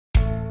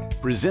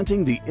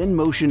Presenting the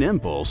enMotion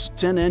Impulse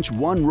 10-inch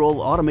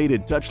one-roll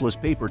automated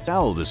touchless paper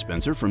towel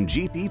dispenser from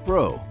GP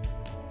Pro.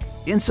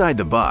 Inside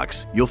the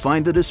box, you'll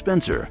find the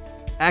dispenser,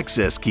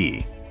 access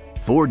key,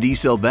 4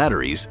 D-cell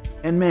batteries,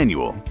 and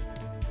manual.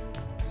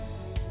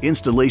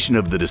 Installation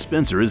of the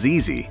dispenser is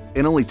easy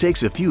and only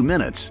takes a few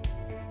minutes.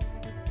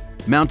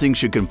 Mounting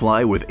should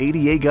comply with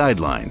ADA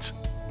guidelines.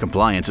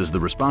 Compliance is the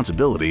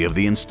responsibility of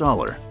the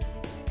installer.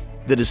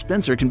 The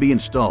dispenser can be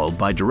installed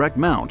by direct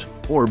mount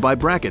or by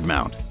bracket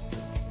mount.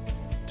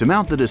 To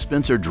mount the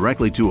dispenser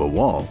directly to a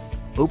wall,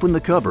 open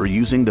the cover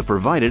using the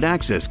provided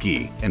access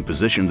key and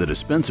position the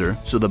dispenser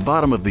so the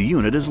bottom of the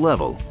unit is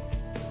level.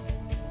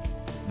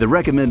 The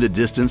recommended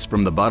distance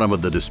from the bottom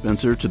of the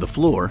dispenser to the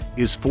floor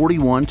is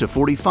 41 to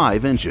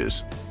 45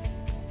 inches.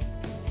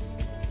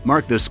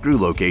 Mark the screw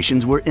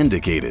locations where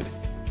indicated.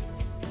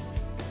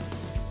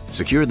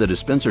 Secure the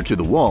dispenser to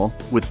the wall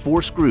with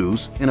 4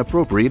 screws and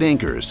appropriate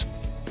anchors.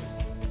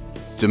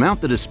 To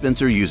mount the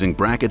dispenser using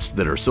brackets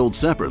that are sold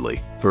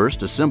separately,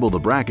 first assemble the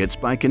brackets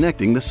by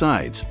connecting the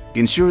sides.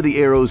 Ensure the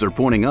arrows are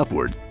pointing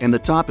upward and the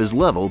top is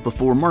level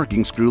before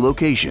marking screw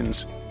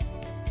locations.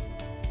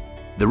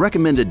 The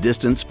recommended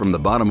distance from the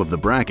bottom of the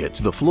bracket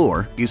to the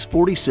floor is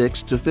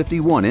 46 to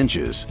 51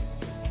 inches.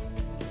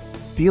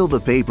 Peel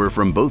the paper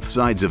from both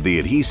sides of the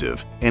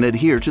adhesive and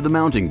adhere to the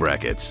mounting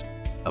brackets.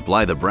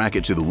 Apply the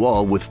bracket to the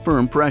wall with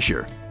firm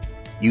pressure.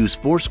 Use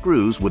 4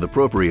 screws with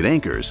appropriate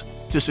anchors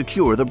to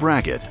secure the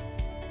bracket.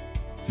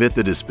 Fit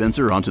the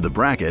dispenser onto the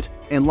bracket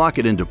and lock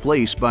it into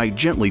place by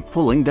gently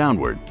pulling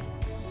downward.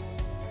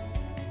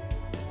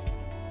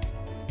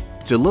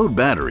 To load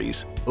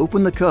batteries,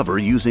 open the cover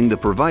using the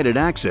provided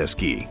access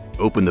key.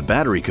 Open the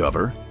battery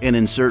cover and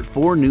insert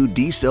 4 new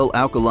D-cell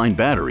alkaline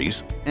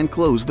batteries and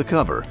close the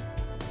cover.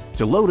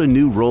 To load a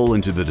new roll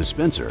into the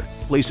dispenser,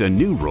 place a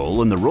new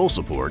roll in the roll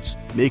supports,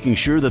 making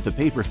sure that the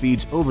paper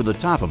feeds over the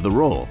top of the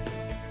roll.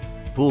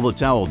 Pull the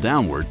towel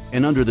downward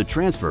and under the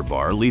transfer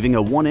bar, leaving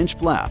a 1-inch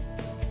flap.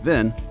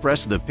 Then,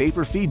 press the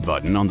paper feed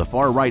button on the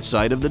far right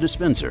side of the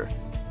dispenser.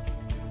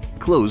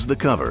 Close the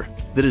cover.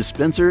 The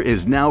dispenser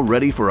is now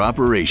ready for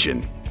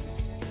operation.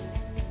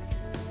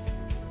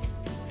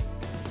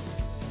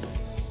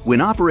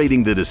 When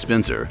operating the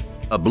dispenser,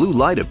 a blue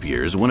light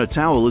appears when a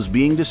towel is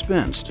being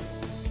dispensed.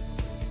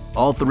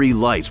 All 3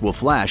 lights will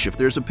flash if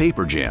there's a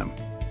paper jam.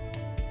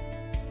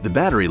 The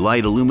battery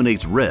light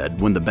illuminates red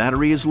when the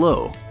battery is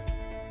low.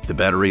 The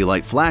battery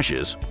light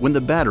flashes when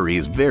the battery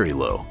is very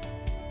low.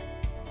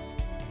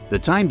 The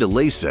time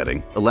delay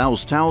setting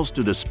allows towels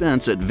to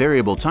dispense at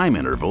variable time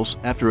intervals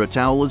after a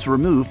towel is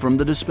removed from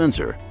the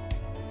dispenser.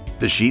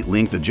 The sheet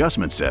length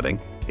adjustment setting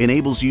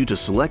enables you to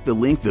select the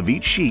length of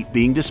each sheet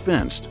being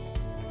dispensed.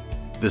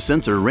 The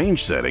sensor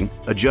range setting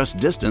adjusts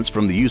distance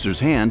from the user's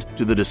hand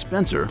to the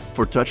dispenser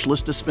for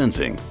touchless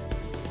dispensing.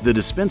 The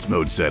dispense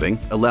mode setting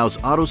allows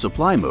auto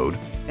supply mode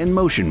and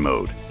motion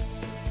mode.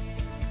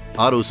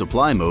 Auto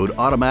supply mode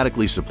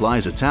automatically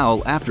supplies a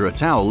towel after a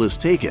towel is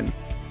taken.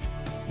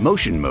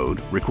 Motion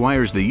mode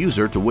requires the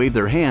user to wave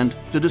their hand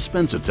to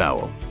dispense a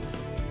towel.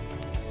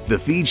 The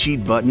feed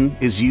sheet button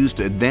is used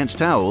to advance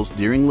towels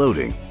during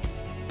loading.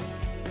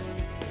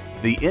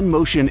 The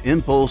enMotion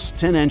Impulse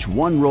 10-inch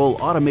one-roll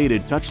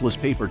automated touchless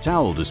paper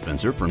towel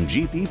dispenser from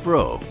GP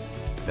Pro.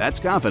 That's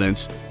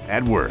confidence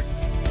at work.